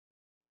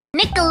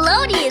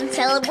Nickelodeon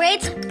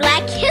celebrates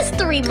Black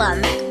History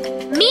Month.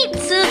 Meet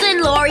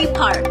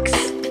Suzan-lori-Parks.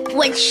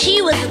 When she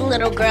was a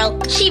little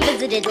girl, she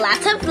visited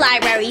lots of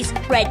libraries,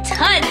 read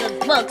tons of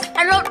books,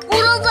 and wrote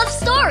oodles of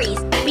stories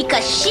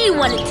because she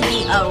wanted to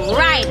be a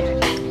writer.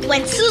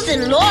 When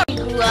Suzan-Lori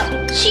grew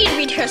up, she'd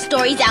read her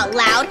stories out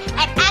loud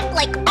and act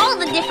like all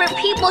the different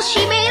people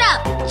she made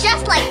up,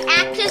 just like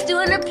actors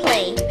do in a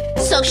play.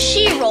 So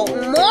she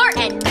wrote more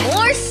and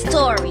more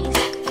stories.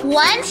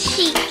 Once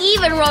she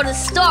even wrote a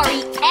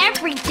story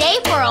every day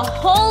for a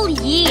whole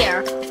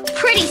year.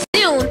 Pretty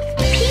soon,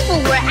 people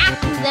were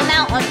acting them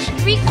out on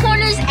street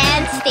corners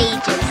and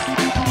stages.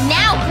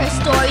 Now her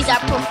stories are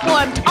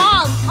performed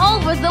all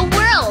over the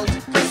world.